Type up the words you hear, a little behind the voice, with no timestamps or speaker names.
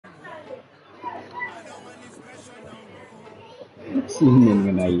Sini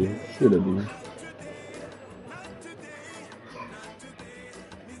dengan air. Sudah ni.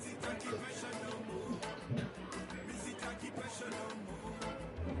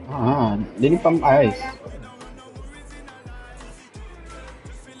 Dia ni pump ais.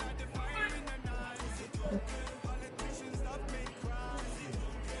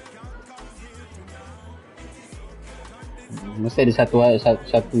 Mesti ada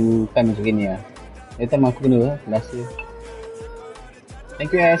satu kan macam ni lah. Dia time aku kena rasa.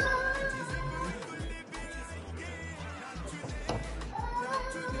 Thank you S.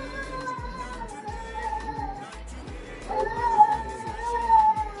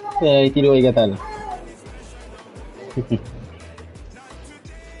 Saya tidur lagi kata lah.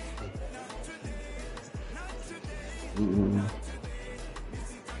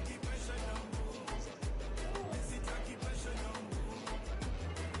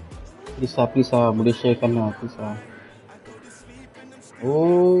 Please lah, boleh sharekan lah, please lah.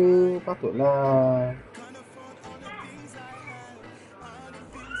 Oh, patutlah.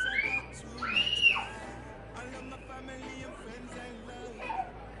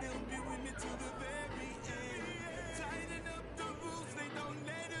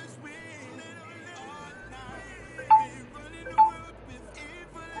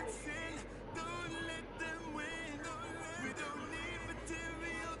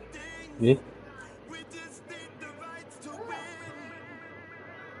 Okay.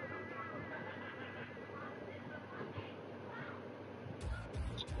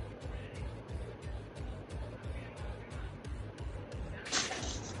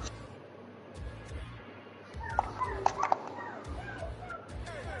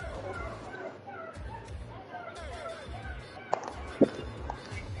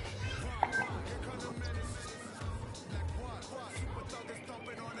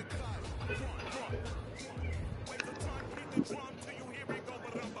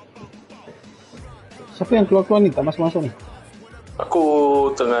 Siapa yang keluar-keluar ni? Tak masuk-masuk ni? Aku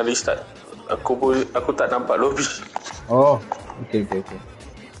tengah restart. Aku tak nampak lobby. Oh, okay.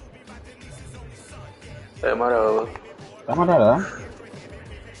 Saya marah apa? Tak marah lah.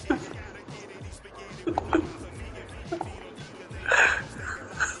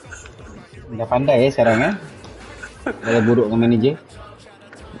 Dah pandai sekarang Dah buruk dengan manager.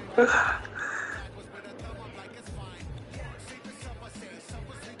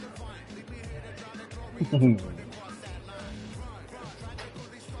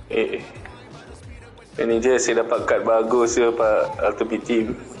 Manager saya dapat kad bagus je Pak Ultimate Team.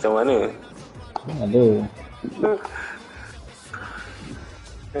 Macam mana? Ada.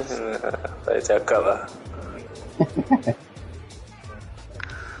 Tak cakap lah.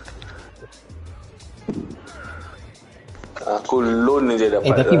 Aku loan je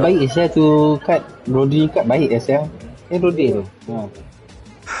dapat. Tapi baik saya tu kad. Brody kad baik saya. Brody tu.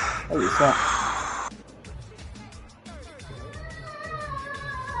 Baik saya.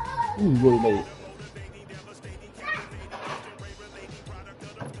 Gol baik.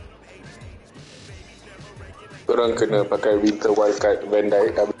 Korang kena pakai Winter Wildcard Van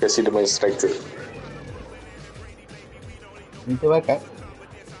Dijk. Habis kasi dia main striker. Winter Wildcard?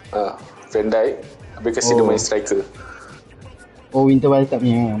 Van Dijk. Habis kasi dia main striker. Oh, Winter Wildcard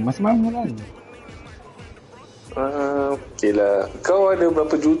punya. Masa-mana kan? Okay lah. Kau ada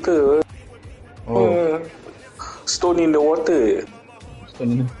berapa juta? Stone in the water. Stone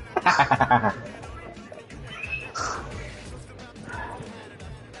in the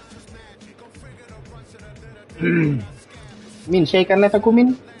Min, sharekan live aku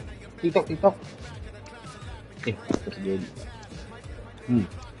Min. TikTok. Dia.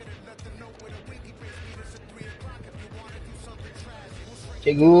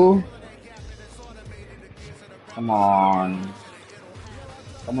 Cikgu. Come on,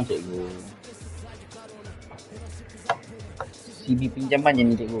 cikgu. CB pinjaman je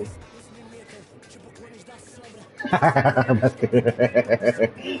ni cikgu.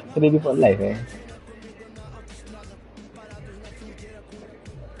 Kena di buat live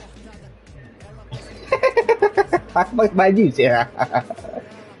Aku pakai baju je.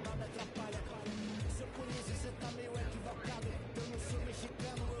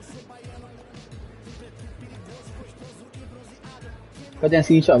 Kau jangan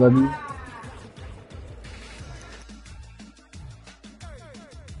screenshot babi.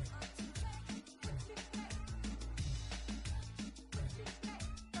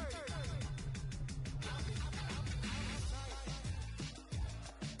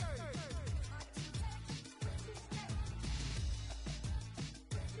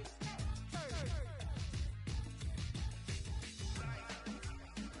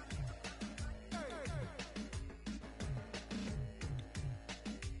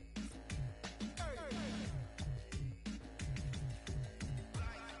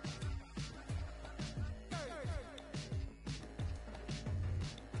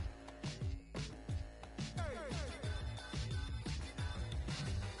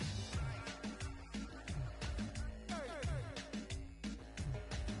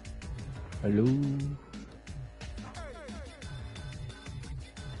 Halo.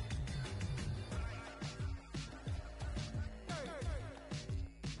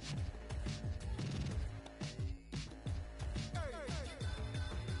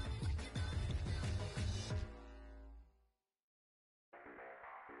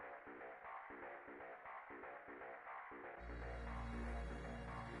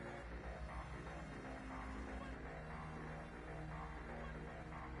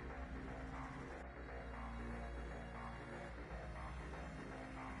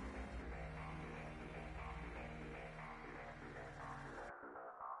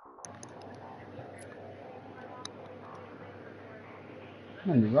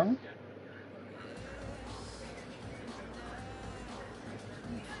 Mana bang?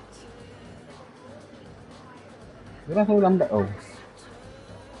 Orang selalu lambat. Oh.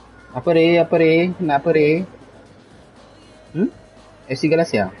 Apa re? Nak apa re? FC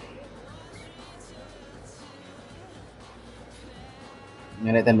Galasia?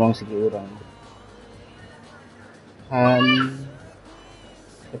 Nyalakan ruang sikit orang.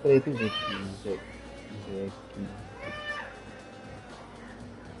 Apa re tu? Zeki.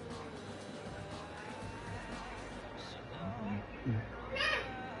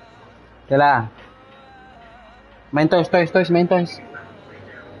 Okay lah. Main toys.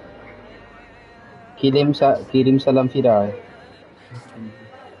 Kirim salam Fira.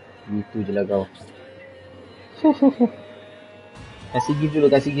 Itu je lah kau. Kasih gift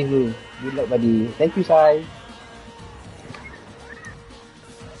dulu. Good luck buddy. Thank you Sai.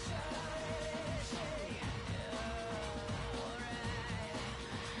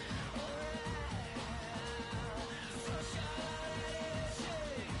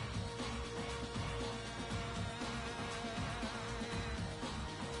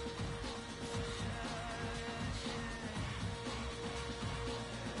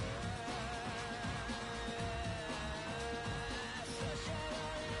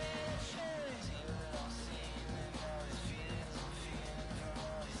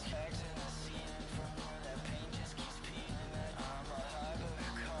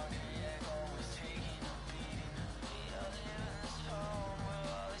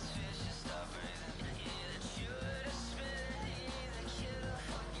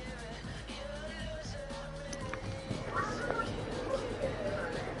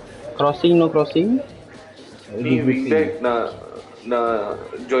 No crossing. Ni wingback nak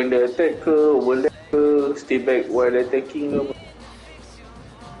join the attack ke, overlap ke, stay back while attacking ke?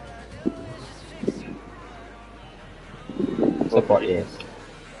 Support, yes.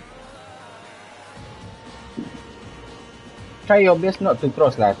 Try your best not to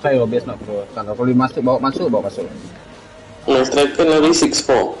cross lah. Kalau boleh bawa masuk. My striker lari 6'4".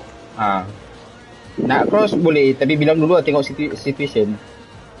 Nak cross boleh, tapi bilang dulu lah, tengok situation.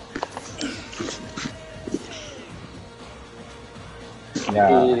 Ya.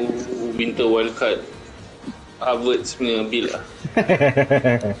 Winter wildcard Havertz punya build lah.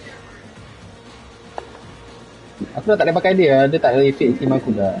 Aku dah tak boleh pakai dia tak boleh fit team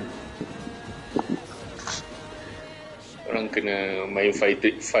aku dah. Orang kena main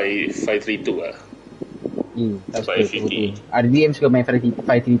 5-3-2 lah. 5-50. RDM suka main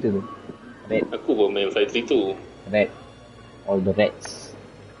 5-3-2 tu. Red. Aku pun main 5-3-2. Red. All the reds.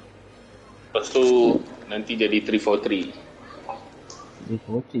 Lepas tu nanti jadi 3-4-3.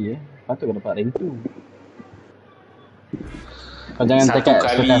 3-4-3 patut kau dapat rank tu. Kau jangan satu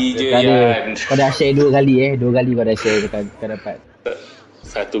cakap kali je Yan. Kau dah share 2 kali 2 kali kau dah share kau dapat.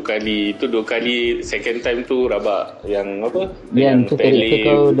 Satu kali tu, 2 kali, second time tu rabak. Yang apa? Yang tu karakter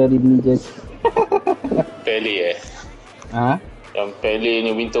kau dari Ninja. Pele Yang Pele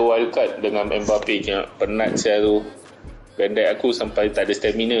ni Winter Wildcard dengan Mbappe je. Penat saya tu. Bandai aku sampai tak ada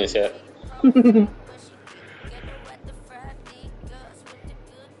stamina saya.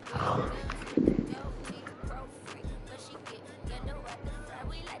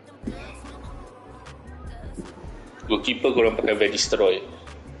 Goalkeeper korang pakai Van Nistelrooy.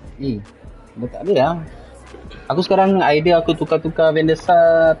 Dah tak ada lah. Aku sekarang idea aku tukar-tukar Van der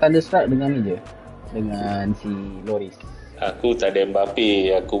Sar, Thunderstruck dengan ni je. Dengan si Loris. Aku tak ada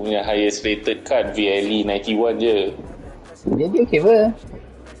Mbappe. Aku punya highest rated card VLE 91 je. Jadi okey apa?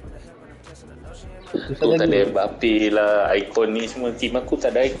 Aku tak ada Mbappe lah. Ikon ni semua team aku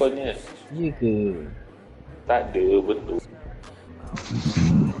tak ada ikonnya. Ya ke? Tak ada, betul.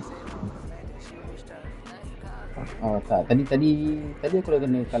 Tak. Tadi aku dah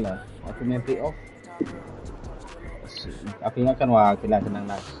kena kalah. Aku main play off. Aku ingatkan okey lah, senang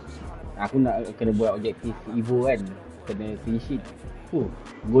lah. Aku nak kena buat objektif Evo kan. Kena clean sheet.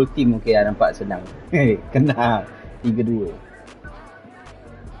 Goal team okey lah, nampak senang. Kena 3-2.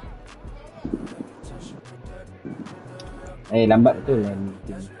 Lambat betul lah ni.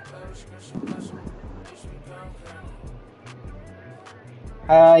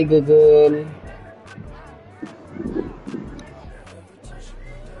 Hai Google.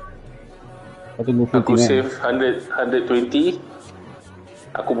 Aku save 120.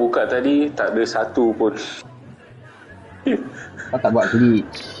 Aku buka tadi tak ada satu pun. Kau tak buat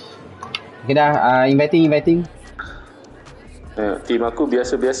glitch. Okay dah, inviting. Team aku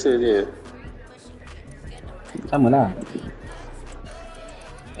biasa-biasa je. Sama lah.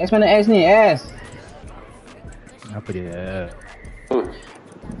 S mana S ni? S. Apa dia?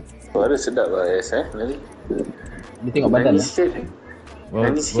 Suara sedap lah S nanti. Dia tengok badan lah.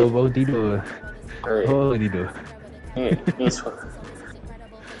 Baru tidur. Oh tidur. Ni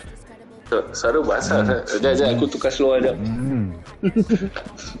suara basah. Sekejap aku tukar slow sekejap.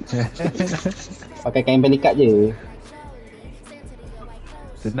 Pakai kain pelikat je.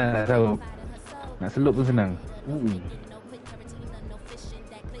 Senang nak tahu. Nak selup pun senang.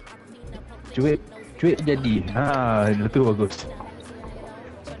 Cuit jadi. Itu bagus.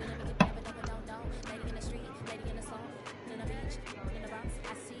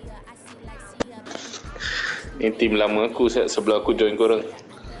 Ni tim lama aku sebelah aku join korang.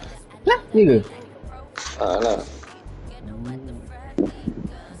 Lah, ya ke? Lah.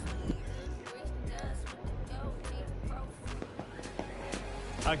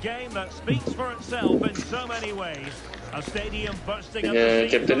 A game that speaks for itself in so many ways. A stadium bursting at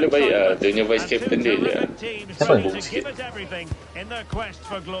Dia captain dia baik lah. Dia punya vice captain dia je. Siapa? give it everything in their quest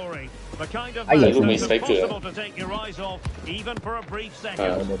for glory. The kind of Ayah, match main that's striker. impossible to take your eyes off even for a brief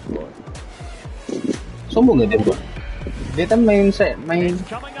second. Sombong ke dia buat? Dia kan main Coming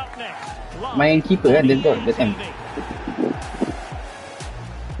up next. main keeper kan dia buat that time.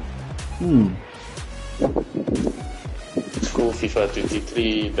 Aku FIFA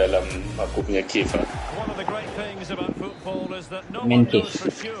 23 dalam aku punya cave lah. One of the great things about football is that no Main one knows case.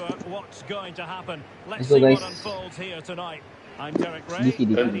 for sure what's going to happen. Let's Let's go, see what guys. unfolds here tonight. I'm Derek Ray. DC.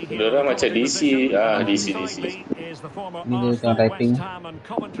 Diorang macam DC. DC. Is the former Ni dia tengah Arsenal, typing. West Ham and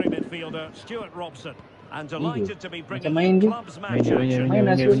Coventry midfielder Stuart Robson. And delighted to be bringing Macam main you dia. club's match Main action. Main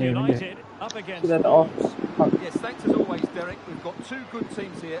Nasrul. United up against Sudah tak off. Wolves. Yes, thanks as always, Derek. We've got two good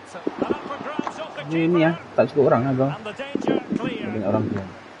teams here. So And up for grabs off the Ni keeper. tak cukup orang lah bang. And the danger clear. Banyak orang tu.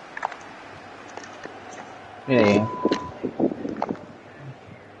 Ya.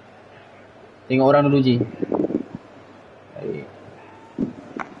 Tengok orang dulu Ji. Baik.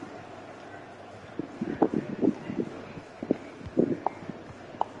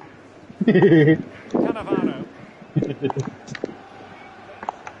 Cannavaro.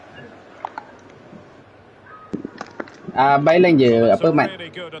 Byline je That's apa a Mat.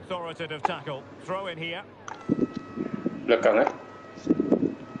 really good authoritative tackle. Throw in here. Belakang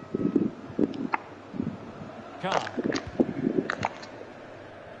Carr.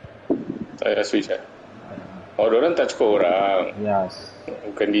 Saya switch diorang tak cukup orang. Yes.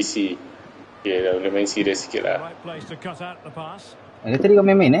 Bukan DC. Okay, dah boleh main serius sikit lah. Right place to cut out the pass. Dia tadi kau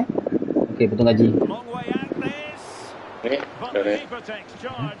main Okey, potong gaji. Long way out this. Ni, But dah the ni. keeper takes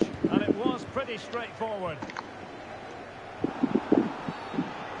charge, and it was pretty straightforward.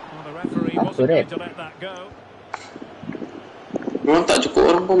 Well, the referee Apa wasn't dia? going to let that go. Memang tak cukup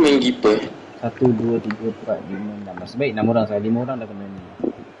orang pun main keeper. 1, 2, 3, 4, 5, 6. Nasib baik 6 orang saya. 5 orang dah kena ni.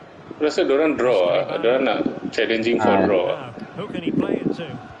 Aku rasa diorang draw lah. Diorang nak challenging for draw lah. Now, who can he play it to?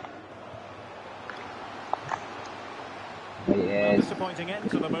 Baik, yes. Disappointing end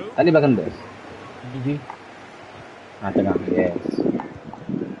to the move. Tadi belakang best. Ji. Tengah. Yes.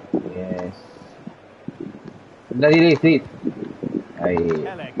 Yes. Dari street. Baik.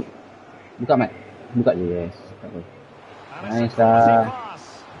 Elek. Buka Mat. Buka je, yes. Tak apa. And it's Nice a quality lah. pass.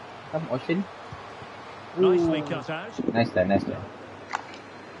 Come, Ocean. Nicely cut out. Nice lah.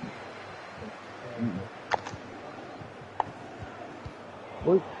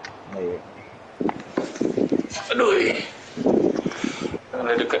 Oi. Baik. Aduh.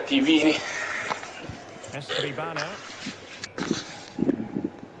 Ada dekat TV ni. Escribano.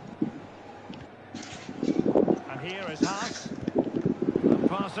 And here is Haas. And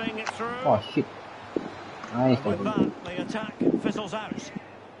passing it through. Oh, shit. Nice. With that, the attack fizzles out.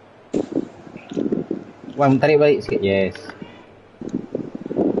 Wan, tarik balik sikit. Yes.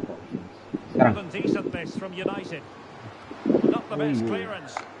 Sekarang. Even decent this from United. Not the best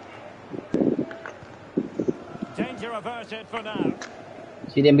clearance. Danger averted for now.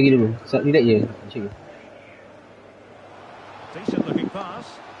 Si dia pergi dulu. Relax je. Macam tu. Decent looking pass.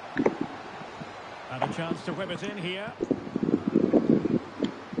 And a chance to whip it in here.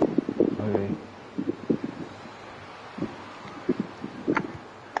 Okay.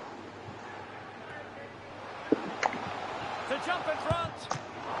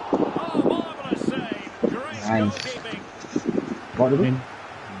 Nice. goalkeeping. Bawa dulu.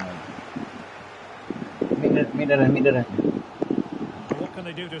 Mid dah. What can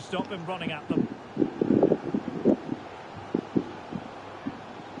they do to stop him running at them?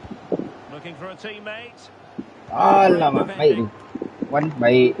 Looking for a teammate. Alamak, baik tu. Wan,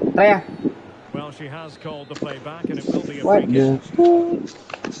 baik. Try lah. Well, she has called the play back, and it will be a What free the kick.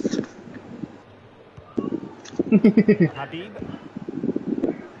 Habib.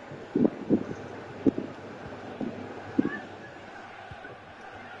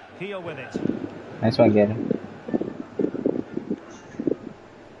 Heel with it. Nice one, Gary.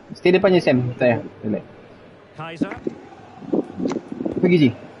 Stay depan je, Sam. Try lah. Relax. Kaiser. Pergi je.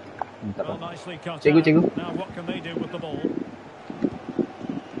 Tak Well, apa. nicely cut Cikgu. out. Now what can they do with the ball?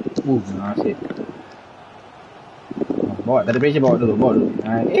 Nasib. Bawa, tak ada pressure, bawa dulu.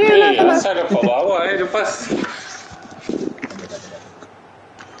 Asal dapat bawa lepas.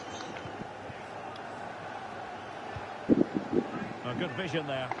 A good vision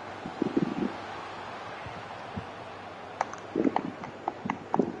there.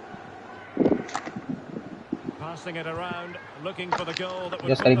 Passing it around, looking for the goal that would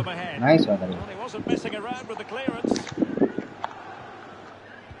Just put Karim. them ahead. Nice one, Karim. Well, he wasn't messing around with the clearance.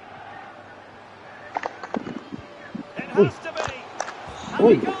 It has to be. And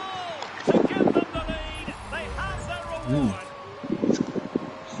Oi. a goal to give them the lead. They have their reward.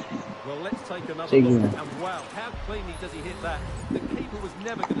 Well, let's take another Cikgu. look. And wow, how cleanly does he hit that? The keeper was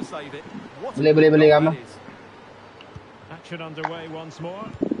never going to save it. What a Boleh, goal Rama. that is. Action underway once more.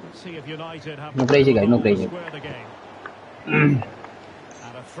 Let's see if United have No the pressure, guys, no ball to pressure. square the game.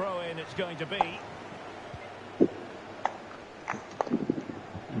 And a throw in it's going to be.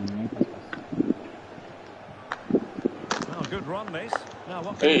 Oh, good run this. Now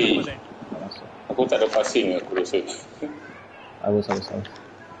what can they do with it? Aku tak ada passing aku rasa. Awas.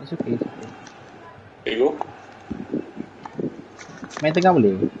 It's okay. Ego. Main tengah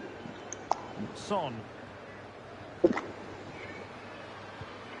boleh? Son.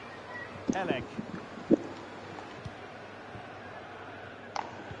 Elek.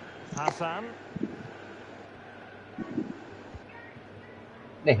 Hassan.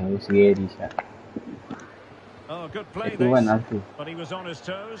 Harus ready siap. Oh, good play Itu kan this. aku. But he was on his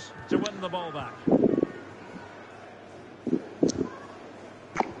toes to win the ball back.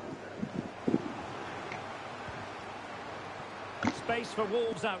 Space for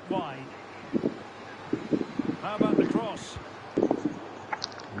Wolves out wide. How about the cross?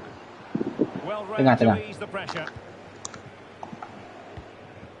 Well read to Tengah. ease the pressure.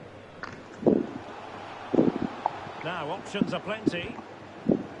 Now options are plenty.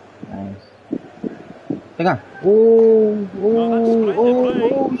 Nice. Tengah. Shoot.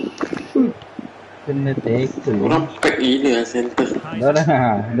 Kena tackle. Orang pack ini lah center.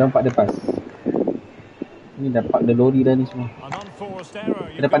 Dah nampak dia pass. Ni dapat the lori dah ni semua. An unforced error.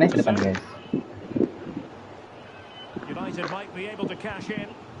 Ke depan guys. United might be able to cash in.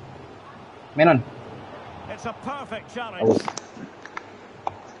 Main on. It's a perfect challenge. Awas.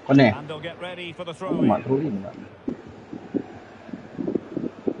 Corner. And they'll get ready for the throw Oh, in. mak throw in tak?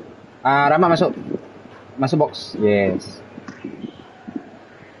 Rama masuk. Masuk box. Yes.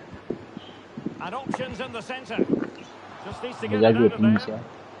 And options in the centre. Just needs to Dia get it jaga out of tinggi there. siap.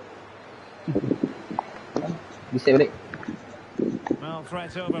 Bisa balik. Well,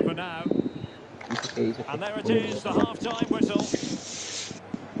 threat over for now. It's okay. And there it is, the half-time whistle.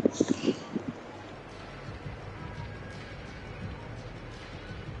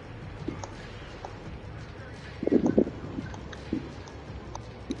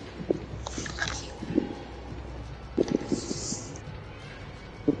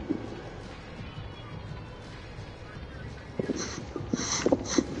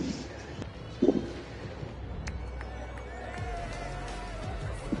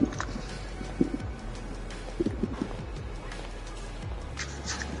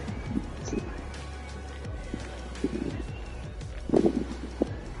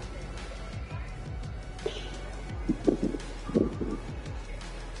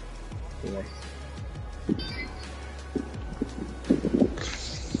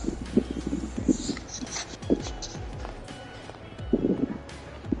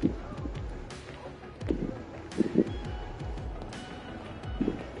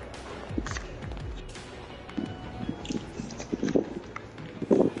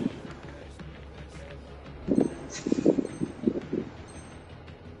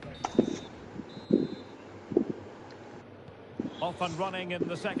 Off and running in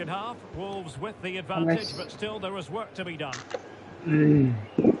the second half. Wolves with the advantage, but still there is work to be done.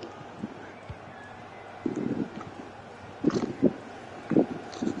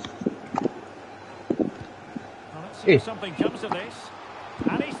 Eh. if something comes of this.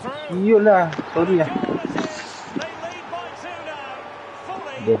 And he's through. Iyalah, sorry lah. Goal it is. They lead by 2 now.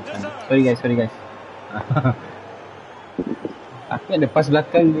 Fully deserved. Sorry guys. Aku ada pas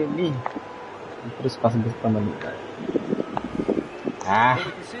belakang dia ni. Terus pas depan balik. Well,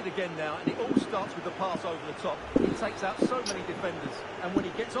 we can see it again now, and it all starts with the pass over the top. It takes out so many defenders, and when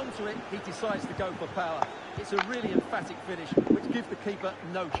he gets onto it, he decides to go for power. It's a really emphatic finish, which gives the keeper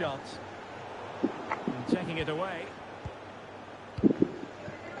no chance. And taking it away.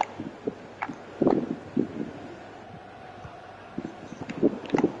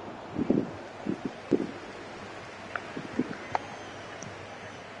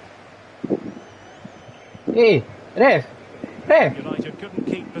 Eh, ref. United couldn't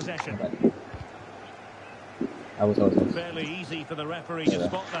keep possession. Awas. Fairly easy for the referee to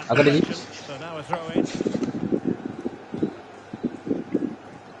spot that Aku ada ni. direction. So now a throw in.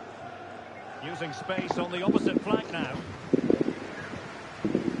 Using space on the opposite flank now.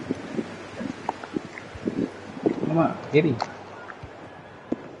 Alamak, Gary.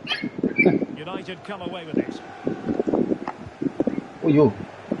 United come away with it. Oh yo.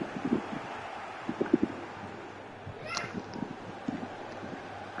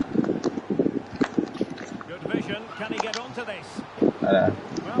 Good vision. Can he get onto this? Alah,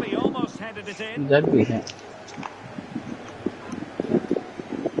 Well, he almost headed it in. jaga kan.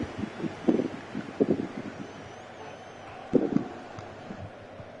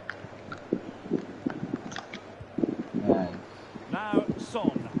 Now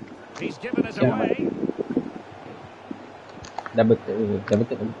Son. He's given it Yeah. away. Dah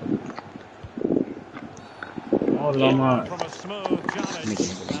betul. Oh lama. From a smooth challenge.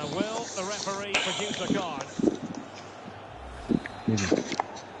 Now will the referee produce a card?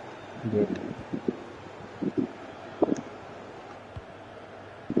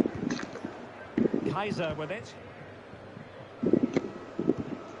 Kaiser with it.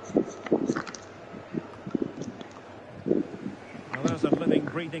 Well, there's a living,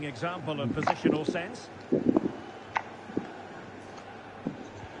 breathing example of positional sense.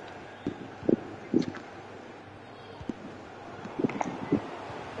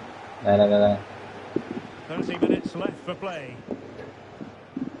 Dah. 30 minutes left for play.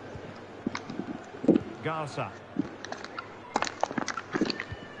 Garza.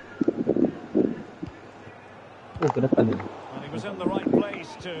 Oh, ke depan ni. And he was in the right place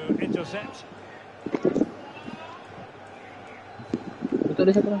to intercept. Betul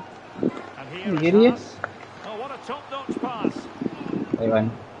dia satu orang. And here Gary, is pass. Oh, what a top-notch pass. Taiwan.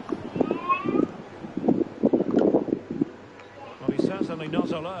 Well, he's certainly not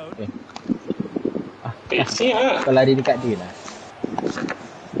alone. Okay. Siap. Kau lari dekat dia lah.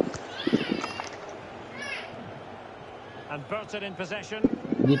 And Burton in possession.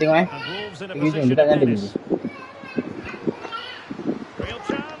 Dia tengok And Wolves in a Pergi position dekat of kandang menace. ni. Real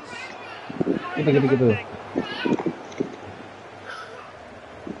chance. Dia pergi tu.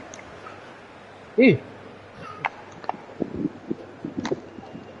 Eh.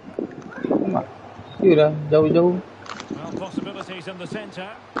 Alamak. Dia dah jauh-jauh. Well, possibilities in the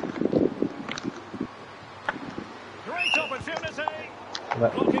centre. Great opportunity.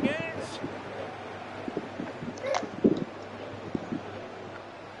 Right. Blocking it.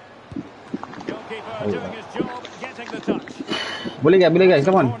 Goalkeeper doing his job, getting the touch. Boleh guys,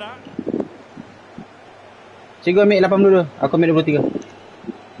 come on. Corner. Cikgu ambil 8 dulu. Aku ambil 23.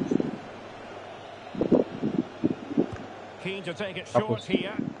 Keen to take it short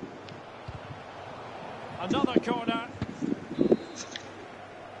here. Another corner.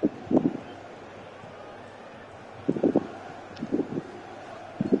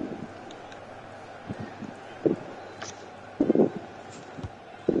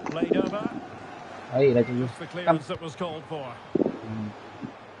 Played over. Baik dah cikgu. Just the clearance that was called for.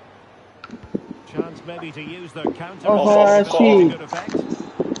 Chance maybe to use the counter. Oh, shit. Good effect.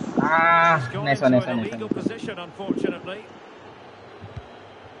 Ah, Gone nice into one. an illegal position, unfortunately.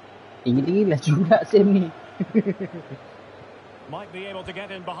 Tinggi-tinggi lah juga Sam ni. Might be able to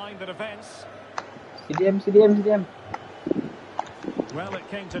get in behind the defence. CDM. Well, it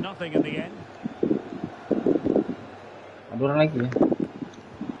came to nothing in the end. Ada orang lagi ya.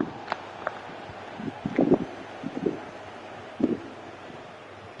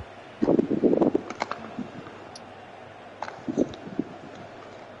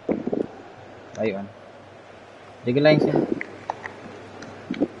 Baik kan. Jaga line Sam.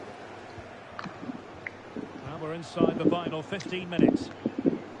 Well, we're inside the final 15 minutes.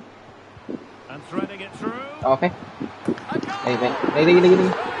 And threading it through. Okay. Baik. Lagi.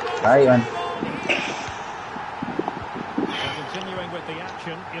 Baik kan. Continuing with the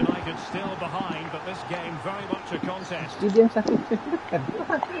action. United still behind, but this game very much a contest. Dia satu.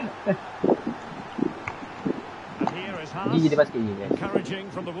 And here is Gigi dia Haas. basket je guys. Encouraging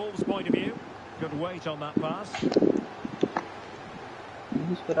from the Wolves' point of view. Good weight on that pass.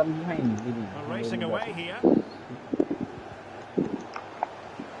 Ini sekarang behind gini. Well, racing away here.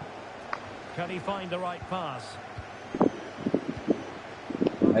 Can he find the right pass?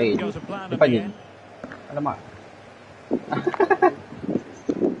 Baik. Goes a plan in Depan the je. end. Alamak.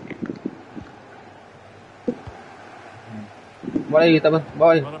 Boleh lagi tak apa.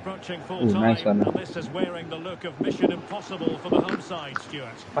 Boy. Well, approaching full Ooh, time, nice one. and this is wearing the look of Mission Impossible for the home side,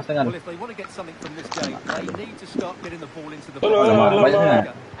 Stuart. Pas tangan. Well, if they want to get something from this game, they need to start getting the ball into the Alamak, banyak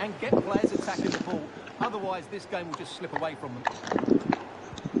sangat. and get players attacking the ball. Otherwise, this game will just slip away from them.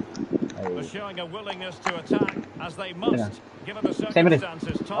 They're showing a willingness to attack as they must, given the Saya mana?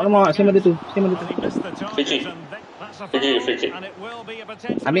 circumstances. Alamak, saya mana tu? Saya mana tu? And he missed the Free kick. target, and that's a Free kick, foul, free kick. and it will be a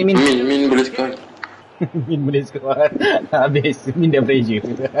potential. Ambil Min. Min boleh score. Min boleh score. Habis. Min dah pressure.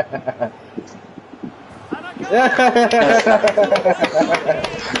 And a goal!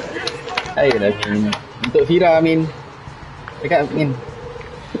 Ayolah Min. Untuk Fira Min. Dekat Min.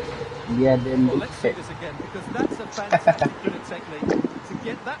 Dia ada Well, let's see this again, because that's a fantastic bit of technique. To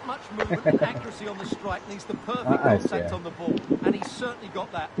get that much movement and accuracy on the strike needs the perfect contact yeah. on the ball, and he's certainly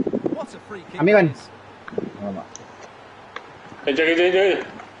got that. What a free kick Ambil, Man. that is. Alamak. Kejar.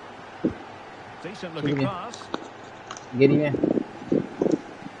 Decent looking Okay. pass. Gini ni.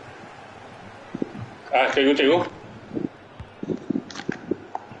 Cikgu.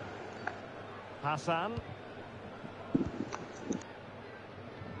 Hassan.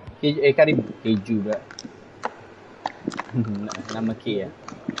 Karim. Keju pula. Nama K lah.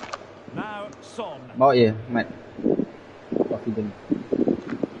 Now Son. Bawa je, Mat. Confident.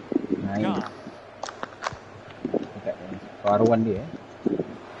 Nice. Gar. Dekat paruan dia.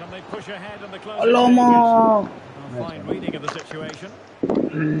 Can they push ahead in the closing Alamak. stages? A fine reading of the situation.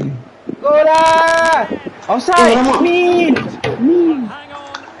 Gol lah! Offside! Min! Hang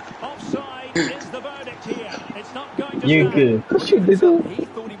on. Offside is the verdict here. It's not going to Ya ke? stand. Kau shoot dia tu? He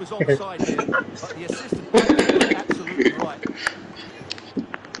thought he was onside here, but the assistant was absolutely right.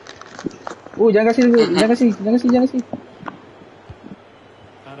 Oh, jangan kasih dulu. Jangan kasih.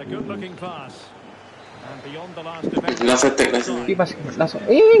 And a good looking pass. And beyond the last defender. Last attack, last Pergi pas langsung.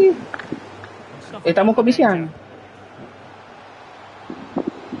 Tak mau kau bisiang.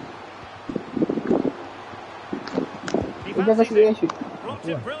 Jangan kasih dia shoot. Blocked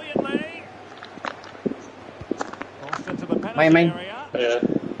it brilliantly. Crossed into the penalty Main. area. Ya.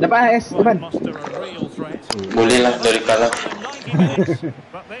 Dapat AS depan. Muster a real threat. Boleh lah dari kalah. Within 90 minutes,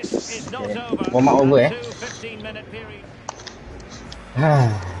 but this is not over. Warm up over, And two 15-minute periods.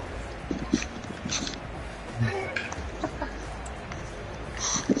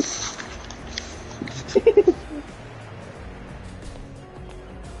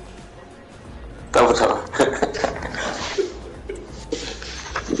 Tak apa.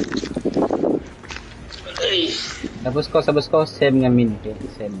 Siapa skor? Sam dengan Min. Okay,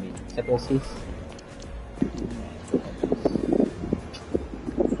 Sam Min. Siapa assist?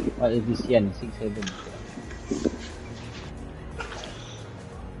 What is this Yan? 6-7.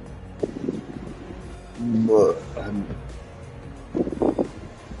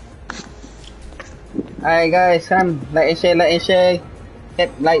 Hi guys, come like and share. Tap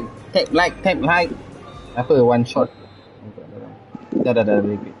like. Apa one shot? Dah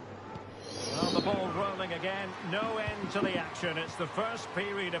very good. Well, the ball rolling again. No end to the action. It's the first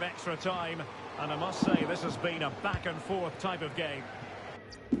period of extra time. And I must say, this has been a back and forth type of game.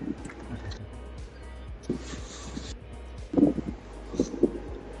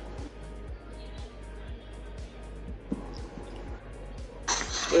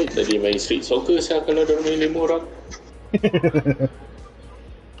 Tadi main street soccer saya kalau ada main 5 orang.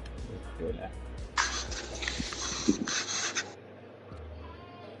 Betul lah.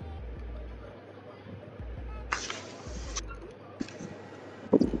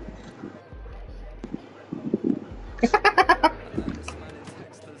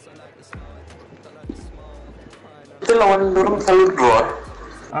 Itu lawan orang selalu draw.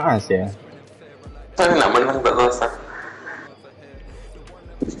 Saya. Saya nak menang tak rasa.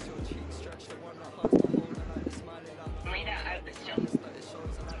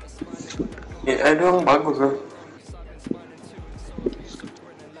 Ada orang bagus lah.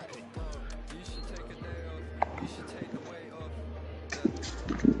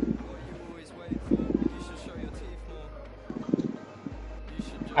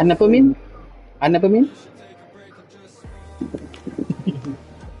 Anda pemin?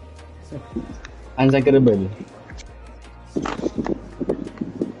 Uncyclable.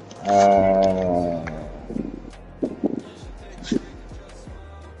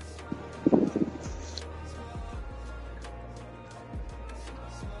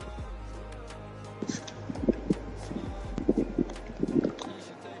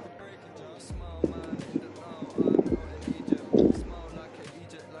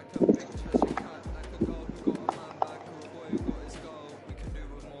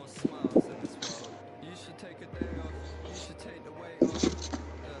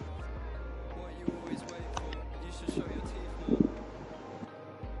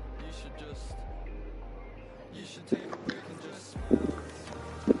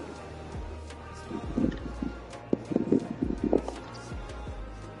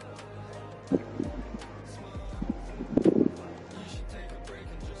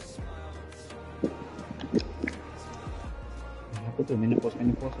 Apa tu? Menopause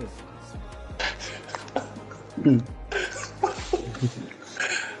tu.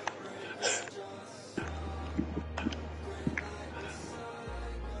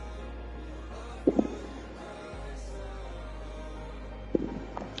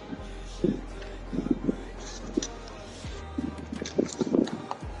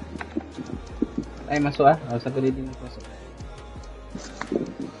 Masuk siapa ready masuk.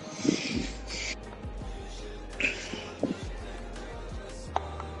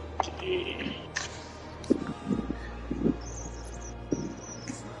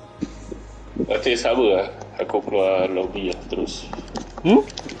 Berarti sabar aku keluar lobby terus.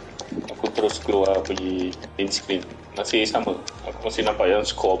 Aku terus keluar pergi main screen. Masih sama. Aku masih nampak yang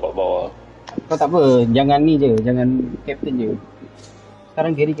skor kat bawah. Kau tak apa, jangan ni je, jangan captain je.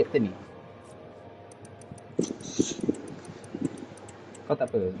 Sekarang Gary captain ni. Kau tak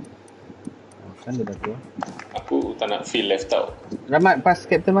apa. Kan dia dah keluar. Aku tak nak feel left out. Rahmat, pas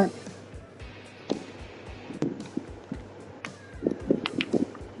captain Mat.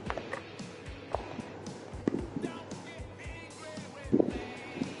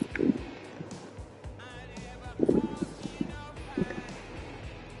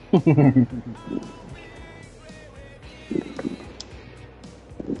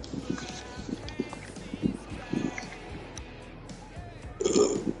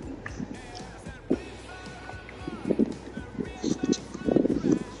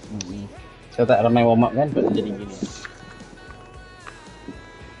 Saya tak ramai warm up kan, sebab jadi gini.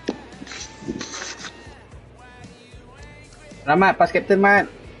 Rahmat, pas captain Mat.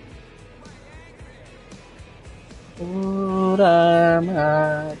 Oh,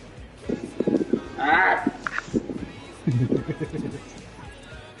 Rahmat.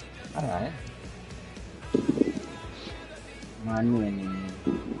 Mana ni?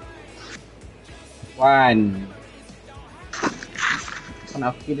 Wan. Kau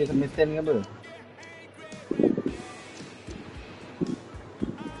nak fikir dia sampai stand ke apa?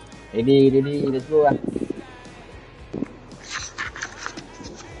 Ready, let's go lah.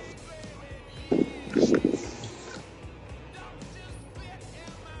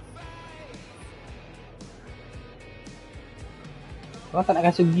 Kau tak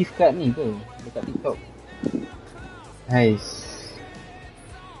nak kasih gift card ni ke? Dekat TikTok. Hais.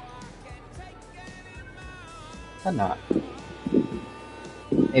 Tak nak.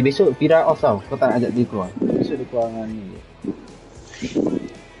 Besok Pira off tau. Kau tak nak ajak dia keluar. Besok dia keluar dengan ni je.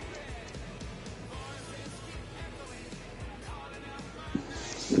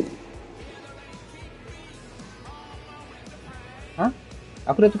 Ha?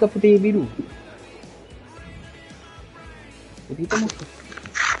 Aku dah tukar putih biru. Putih hitam apa?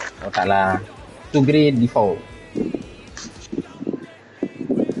 Oh taklah. Tu grey default.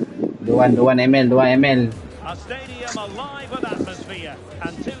 Doan ML. A stadium alive with atmosphere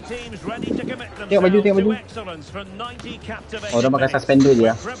and two teams ready to commit Tengok themselves baju. to excellence for 90 captivating Oh, dah pakai minutes. suspender je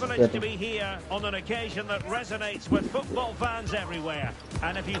lah. We're privileged to be here on an occasion that resonates with football fans everywhere.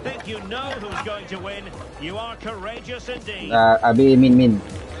 And if you think you know who's going to win, you are courageous indeed. Habis Min.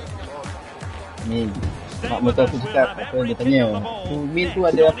 Mak mertua aku cakap apa, dia tanya tu Min tu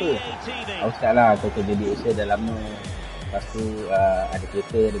ada apa? Aku cakap lah, kau kerja di Asia dah lama. Lepas tu ada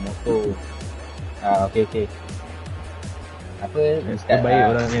kereta, ada motor. Okay. Apa? Cakap baik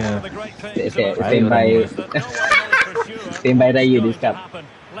orangnya. Standby raya dia cakap.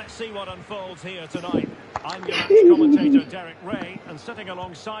 Let's see what unfolds here tonight. I'm your match commentator Derek Ray, and sitting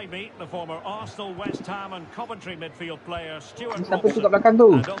alongside me, the former Arsenal, West Ham and Coventry midfield player Stuart Siapa tu kat Robson. belakang tu?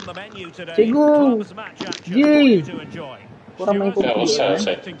 And on the menu today, Cikgu! club's match action for you to enjoy. Korang main Stuart, kopi usah.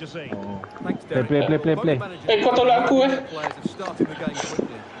 interesting to see. Thanks, Derek. Play. Kau tolak aku Players have started the game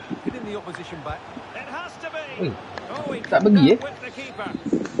quickly, hitting the opposition back. It has to be. Oi, Oh, he tak couldn't pergi, out with the keeper.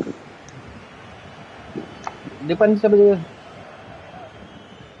 depan siapa dia?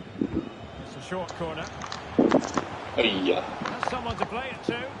 short corner. Oh iya. Has someone to play it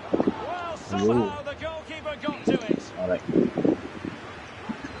to. Well, somehow the goalkeeper got to it. Alright.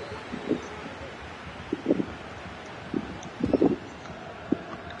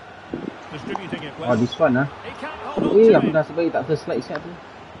 Distributing it Oh, well. this one ah. He can't hold on to Aku it. dah sebaik tak first slide siap tu.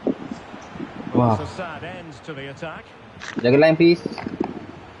 Well, Wah. it's a sad end to the attack. Jaga line please.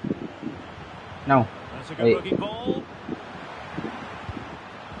 Now. That's a Hey. good looking ball.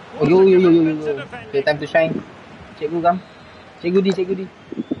 Oh, yo. Okay, time to shine. Cikgu Gam. Cikgu di. Cikgu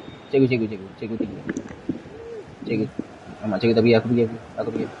 3. Cikgu. Amak cikgu tak pergi, aku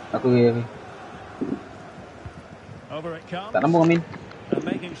pergi. Over it comes. Tak nambung Amin. And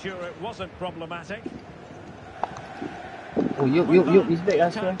making sure it wasn't problematic. Oh, yuk, is back lah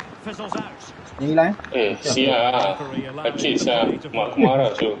sekarang. Attack fizzles out. Yang hilang Siap. Kecil siap. Mak aku marah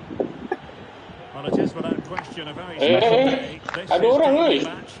tu. Well, it is without question a very special day. This ada is orang, the oi.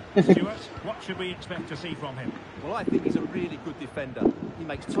 match. Stuart, what should we expect to see from him? Well, I think he's a really good defender. He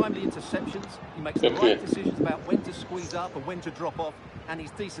makes timely interceptions, he makes the Okay. right decisions about when to squeeze up and when to drop off, and he's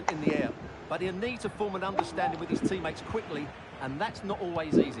decent in the air. But he'll need to form an understanding with his teammates quickly, and that's not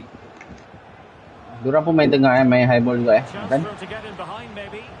always easy. Diorang pun main tengah main high ball juga Chance kan? for him to get in behind,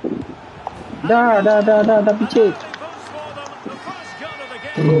 maybe. Dah picit. Early boost for them. The first goal of the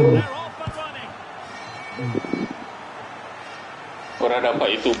game. They're off and running. Korang dapat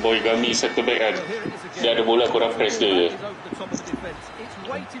itu boy Gami center back kan. Well, here it is again. Dia ada bola, korang press dia je. Is over the top of the defence. It's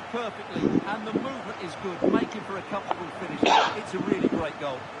weighted perfectly, and the movement is good, making for a comfortable finish. It's a really great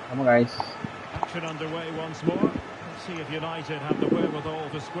goal. Come on guys. Action underway once more. Let's see if United have the wherewithal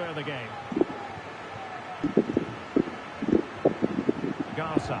to square the game.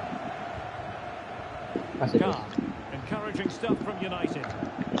 Garza. Pass it. Gar. Encouraging stuff from United.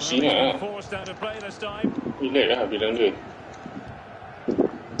 Sini Well, lah. he's been forced out of play this time. Relax lah bilang dia.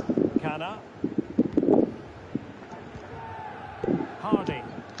 Kana. Hardy.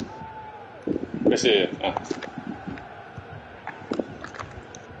 Biasa.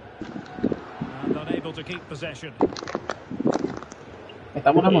 And unable to keep possession.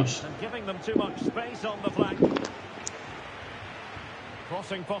 Tak mau. And giving them too much space on the flank.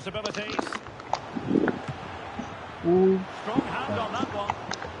 Crossing possibilities. Strong hand on that one.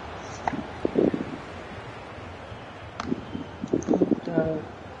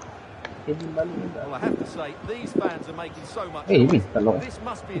 Well, I have to say, these fans are making so much Hey, noise. tak long. This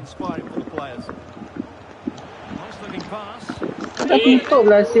must be inspiring for the players. Nice looking pass. Dah tutup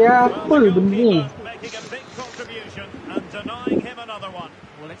lah siapa Well, the benda ni. goalkeeper making a big contribution and denying him another one.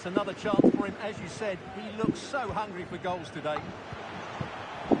 Well, it's another chance for him. As you said, he looks so hungry for goals today.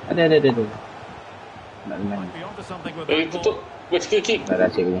 Ada. Nak menang. Might be onto something with Eh, that tutup. ball. Buat kick. Dah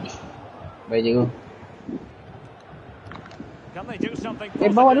cikgu. Baik cikgu. Can they do something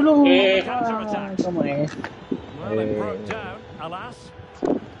Bawa positive? dulu. Counter-attack. Come on Well, it broke down, alas.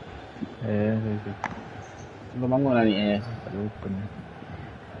 Belum bangun lah ni Tak open.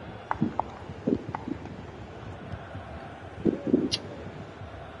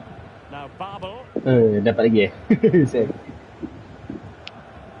 Now Babel, dapat lagi Save.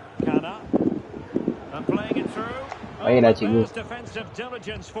 Kana, and playing it through. Baiklah, cikgu. There's defensive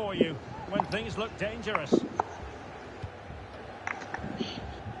diligence for you when things look dangerous.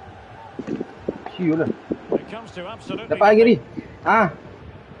 Siul lah. It comes to absolutely Dapat lagi ni.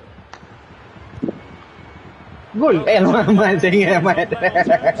 Gol. Ahmad. Saya ingat Ahmad.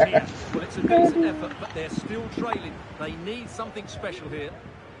 Well, it's a decent effort, but they're still trailing. They need something special here.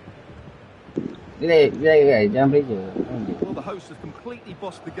 Relax guys. Jangan pressure. Well, the hosts have completely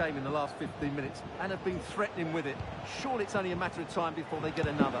bossed the game in the last 15 minutes and have been threatening with it. Surely it's only a matter of time before they get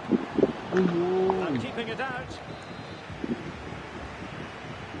another. and keeping it out.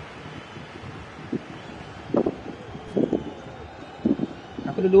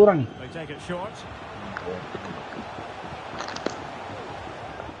 Aku ada 2 orang ni. They take it short.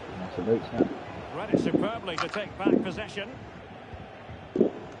 Nasib baik siap. Read it superbly to take back possession.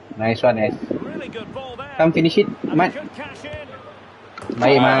 Nice one guys. Really good ball there. Come finish it. And Ahmad. he could cash in.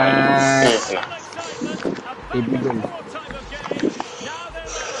 Baik Ahmad. Some excitement. A back Good and goal. forth type of game. Now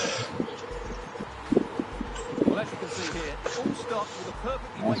they're level. Well, as you can see here, it all starts with a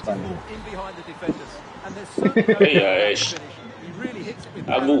perfectly Nice weighted one. ball in behind the defenders. And there's certainly no Hey, doubt about Ash. the finish. He really hits it with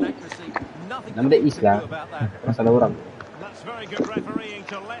Abu. power and accuracy. Nothing Nama dia to Is lah. do about that. Masalah orang. That's very good refereeing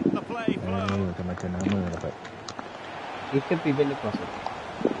to let the play flow. Macam nama dapat. It can prevent the cross.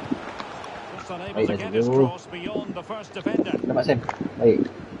 Just unable Baik to dah get his cikgu. cross beyond the first defender. Dapat Sam. Baik.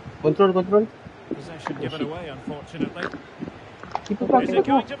 Control. Possession given away, unfortunately. Keeper block. Is it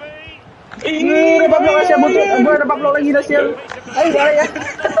going to be? Dapat block lah siap. Dapat block lagi dah siap. Ayo.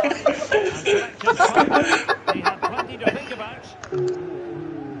 And selected quickly. He had plenty to think about.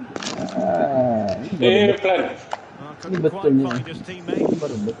 Pelan. Couldn't betul quite ni. find his teammate.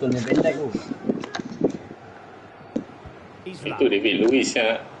 Baru betul ni pendek tu. Isla. Itu David Luiz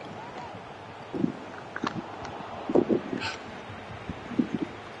ya.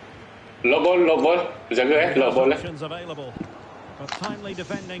 Lock ball. Jaga lock ball. Options available, but timely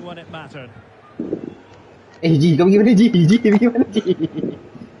defending when it mattered. Ji, kau pergi mana Ji? Ji, pergi mana Ji?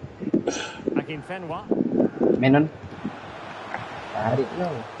 Akin Fenwa. Menon. Tarik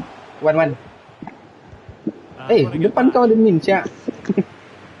kau. Wan. Depan kau ada Min, Syak.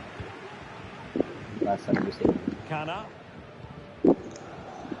 Pasal buset. Kana.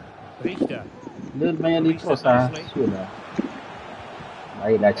 Richter. Dia banyak di cross lah. Sure lah.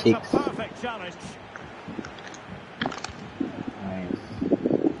 Baiklah, It's a Chicks. perfect challenge. Nice.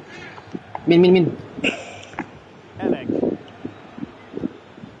 Min. Elling.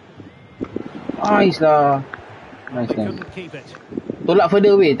 Nice lah. They Nice. couldn't keep it. Tolak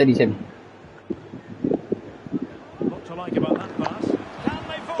further away tadi, Sam. What to like about that pass? Can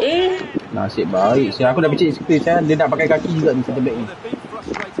they force it? Nasib baik. Aku dah pecik space kan. Dia nak pakai kaki juga ni center back ni. Well, they've been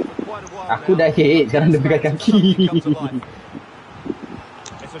frustrated for quite a while Aku now. dah hate sekarang dia pakai kaki. Come to life.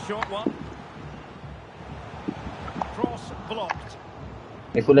 It's a short one. Cross blocked.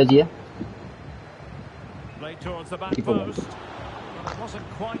 Ekor lagi ya. Played towards the back Keep on. post. But it wasn't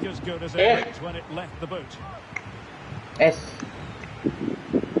quite as good as it looked when it left the boot. S.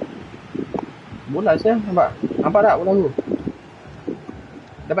 Bola saya nampak. Nampak tak bola tu?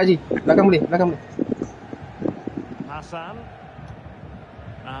 Dapat Ji. Belakang boleh. Hassan.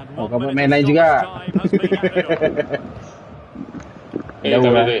 And Oh, 1 kau minute main of lain stoppage juga. time has been added on. Jauh Tak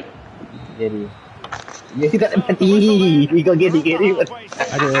lah. boleh. Jadi. Dia tak mati. Kau Gary.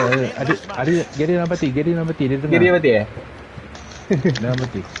 Ada Gary dalam peti dia tengah. Gary mati eh? Dalam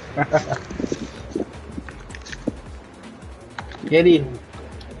peti. Gary.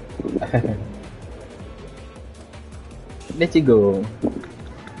 Let's go.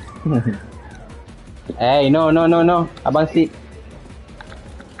 Hey, no. Abang sit.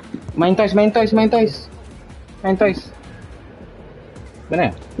 Main toys. Mana?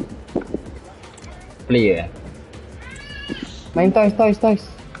 Player. Main toys.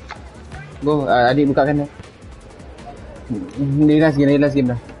 Go, adik bukakan dia. Dia last game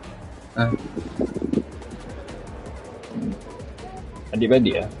dah.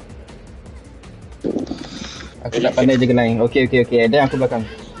 Adik-adik lah. Aku tak pandai jaga line. Okay. Dan aku belakang.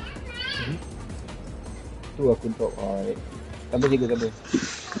 Tu aku drop. Alright. Sabar.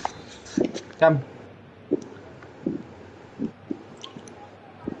 Come.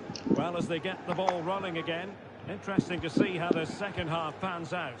 Well, as they get the ball rolling again, interesting to see how the second half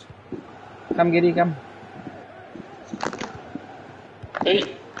pans out. Come Gary, come.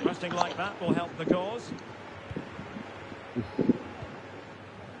 Resting like that will help the cause.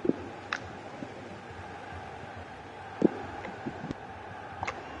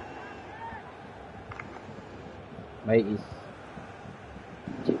 Baik is.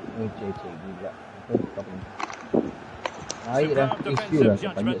 Cik gila. Apa ni? Baik dah. Superb Isu defensive lah.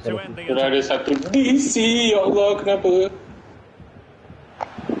 judgment Panjat to saya. end the Sudah ada attack. satu DC. Ya Allah, kenapa?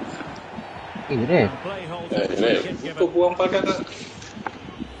 Ref. Play holds the free Ref, kick kau given. buang padang tak?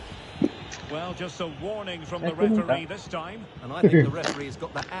 Well, just a warning from the Aku minta. referee this time. And I think the referee has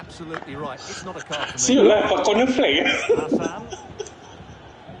got that absolutely right. It's not a card for me. Siul lah, pak corner flag. Hassan.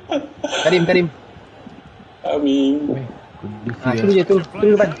 Karim. Amin. Kondisi Suruh je tu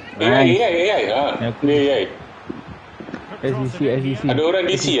depan. AI. Aku- Ni AI. SDC. Ada orang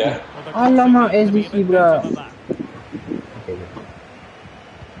DC lah. Alamak, SDC pula. Okay.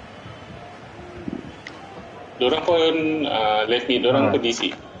 Diorang pun left mid, diorang pun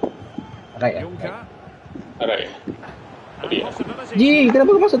DC. Right lah. Juncker. Alright. And Tadi possibility. Ji, kenapa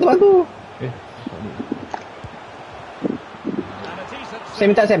kau masuk tempat tu? And a decent Sam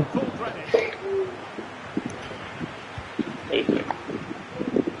minta Sam. full credit. Baik.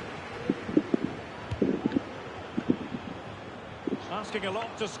 Asking a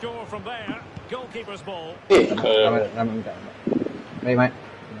lot to score from there. Goalkeeper's ball. Ramai minta. Baik, Mat.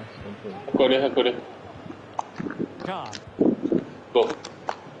 Aku dia. Khan. Go.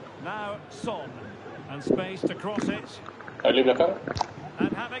 Now Son. And space to cross it. Balik belakang.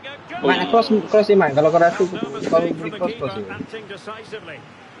 And having a go. Mat, cross ni Mat. Kalau kau rasa No kau mistake beri from the cross keeper je. acting decisively.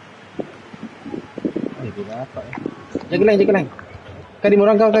 Dia dapat Jaga line. Karim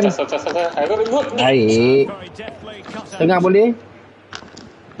orang kau Karim. Atas. Aku ribut. Baik. Very deftly cut out. Tengah boleh.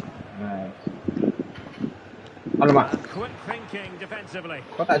 Nice. Alamak. And quick thinking defensively.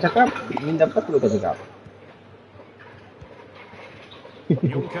 Kau tak cakap, Min dapat perlu kau cakap.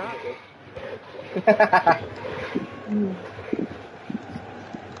 Juncker.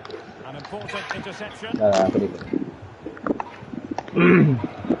 An important interception. Dah, apa dia?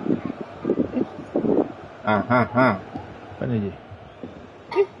 Ha. Mana je?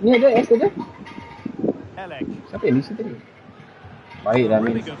 Ni ada S ada. Elek. Siapa yang isi tadi? Baik dah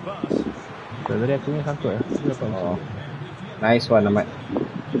Really ni. good pass. Tadi aku yang sangkut lah. Aku dapat Oh. Nice one Ahmad.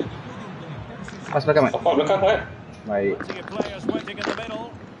 Pas belakang Ahmad. Apa belakang kan? Baik. Plenty of players waiting in the middle.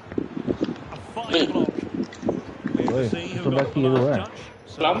 A fine block. We'll Oi, see who betul got kaki the tu, last eh. touch.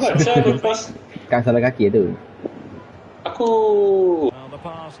 Lambat saya lepas. Kan salah kaki tu. Aku Well, the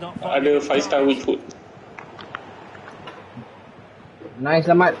pass not ada 5-star weak foot. Nice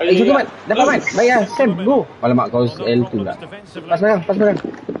lah Mat. Ayo, Cukup ya. Mat. Dapat Mat. Baik lah. Sam, go. Alamak kau L2 lah. Pas belakang. Pas belakang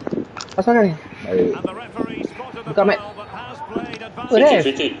ni. Baik. And the referee spotted the Buka, Mat. foul but has played Oh,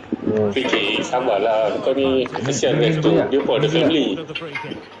 advantage. Ref. Fikir, sabarlah. Kau ni kesian ref tu. Dia pun ada family. Of the free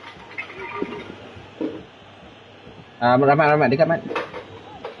kick. Rahmat. Dekat Mat.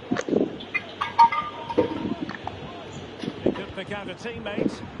 They could pick out a teammate.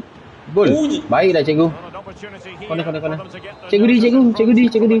 Gol. Ui. Baik dah cikgu. Not an opportunity here Corner. for them to get the Cikgu numbers Di. in front Cikgu Di.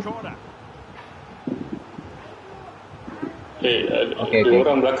 from the corner. Okey. Dua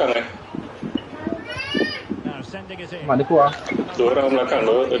orang belakang Now sending it in. Mat dia keluar. Dua orang belakang.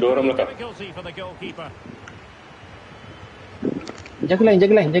 Difficulty for the goalkeeper. Jaga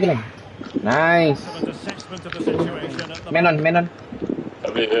line. Nice. An assessment of the situation at the Man on. Tak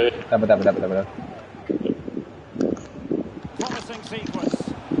boleh. Tak apa. promising sequence.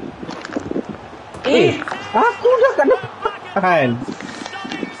 Aku dah kat depan.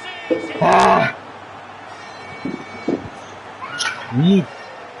 Stunning save. Ni.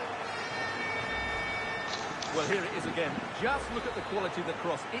 Well, here it is again. Just look at the quality of the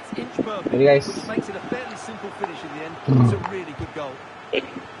cross. It's inch perfect, Ready, guys? which makes it a fairly simple finish in the end. It's a really good goal.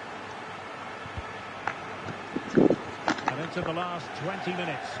 And into the last 20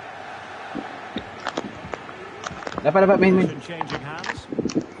 minutes. Dapat main. Possession changing hands.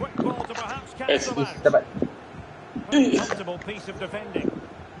 Quick ball to perhaps cancel out. Dapat. Comfortable piece of defending.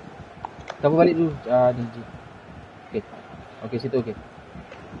 Cover balik dulu. DG. Okey, situ okey.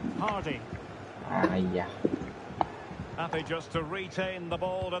 Hardy. Ayah. Happy just to retain the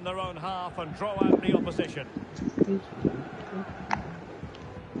ball in their own half and draw out the opposition.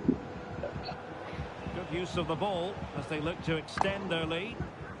 Good use of the ball as they look to extend their lead.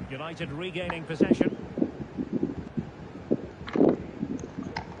 United regaining possession.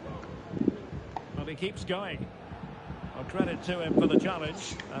 Well, he keeps going. Well, credit to him for the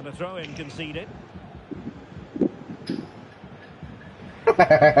challenge and a throw-in conceded. Easy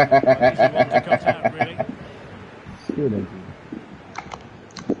one to cut out, really. Skill lagi.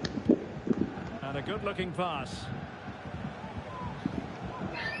 And a good-looking pass.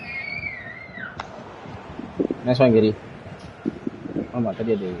 Nice one, Gary. Alamak,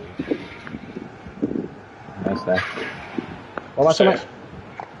 tadi ada. Nice lah. Kau masuk, Mat?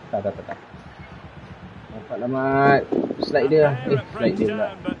 Tak. Dapat lah, Mat. Slide dia. And there it Slide breaks dia pula.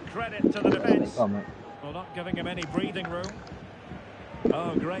 down, but credit to the Slide defence. kau, Mat. Well, not giving him any breathing room.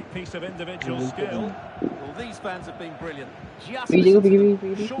 Oh, great piece of individual skill. Well, these fans have been brilliant. Just Pergi listen to je.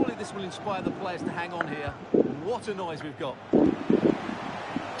 them. Surely this will inspire the players to hang on here. What a noise we've got.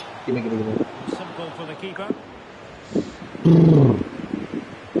 Kena. Simple for the keeper.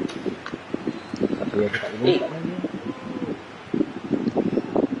 Satu yang tak boleh.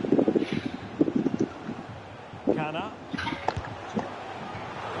 Kana.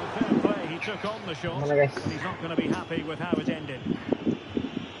 Well, fair play, he took on the shot. Mana, guys? He's not going to be happy with how it ended.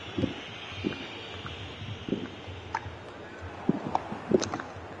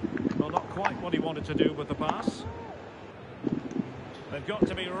 Well, not quite what he wanted to do with the pass. They've got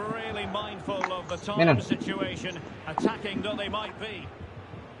to be really mindful of the time Menon. situation, attacking though they might be.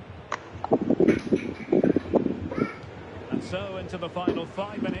 And so into the final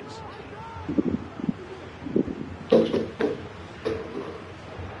 5 minutes.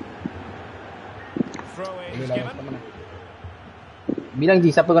 Throw in is given. Bilang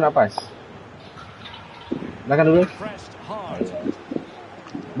Ji, siapa kau nak pas? Belakang dulu. Pressed hard.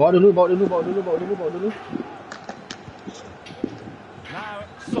 Bawa dulu. Now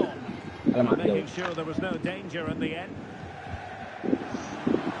Son. Alamak, Making jauh. sure there was no danger in the end.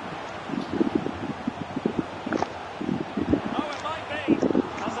 Oh, it might be.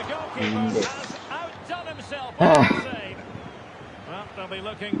 And the goalkeeper has outdone himself on the save. Well, they'll be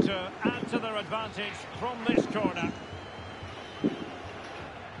looking to add to their advantage from this corner.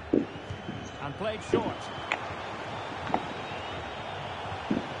 And played short.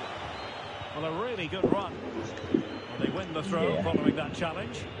 Well, a really good run. Well, they win the throw following that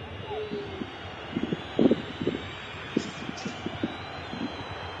challenge.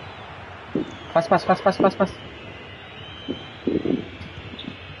 Pas.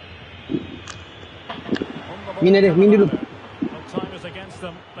 Min ada, min dulu. Well, time is against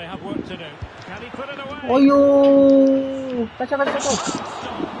them. They have work to do. Can he put it away? Oyo. Kacau.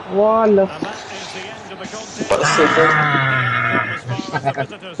 Walah. And that is the end of the contest. Paksa tu. As far as the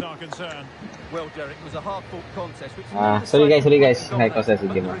visitors are concerned. Well, Derek, it was a hard-fought contest. Which Sorry guys. But Hai kau saya the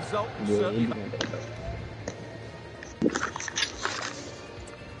game. result Dia certainly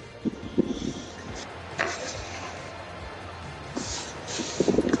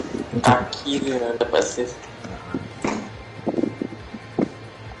Kaki dia dapat save.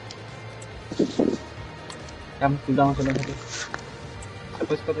 Kam sudah satu.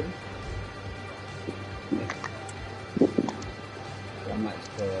 Apa skor tadi? Selamat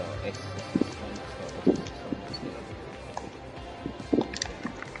skor X.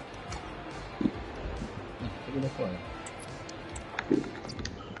 Tadi dah skor.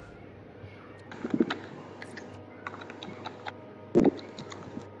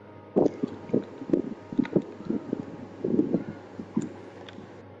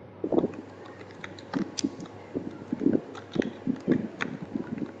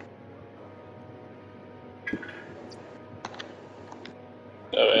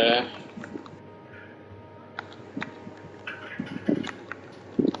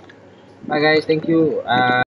 Bye guys, thank you.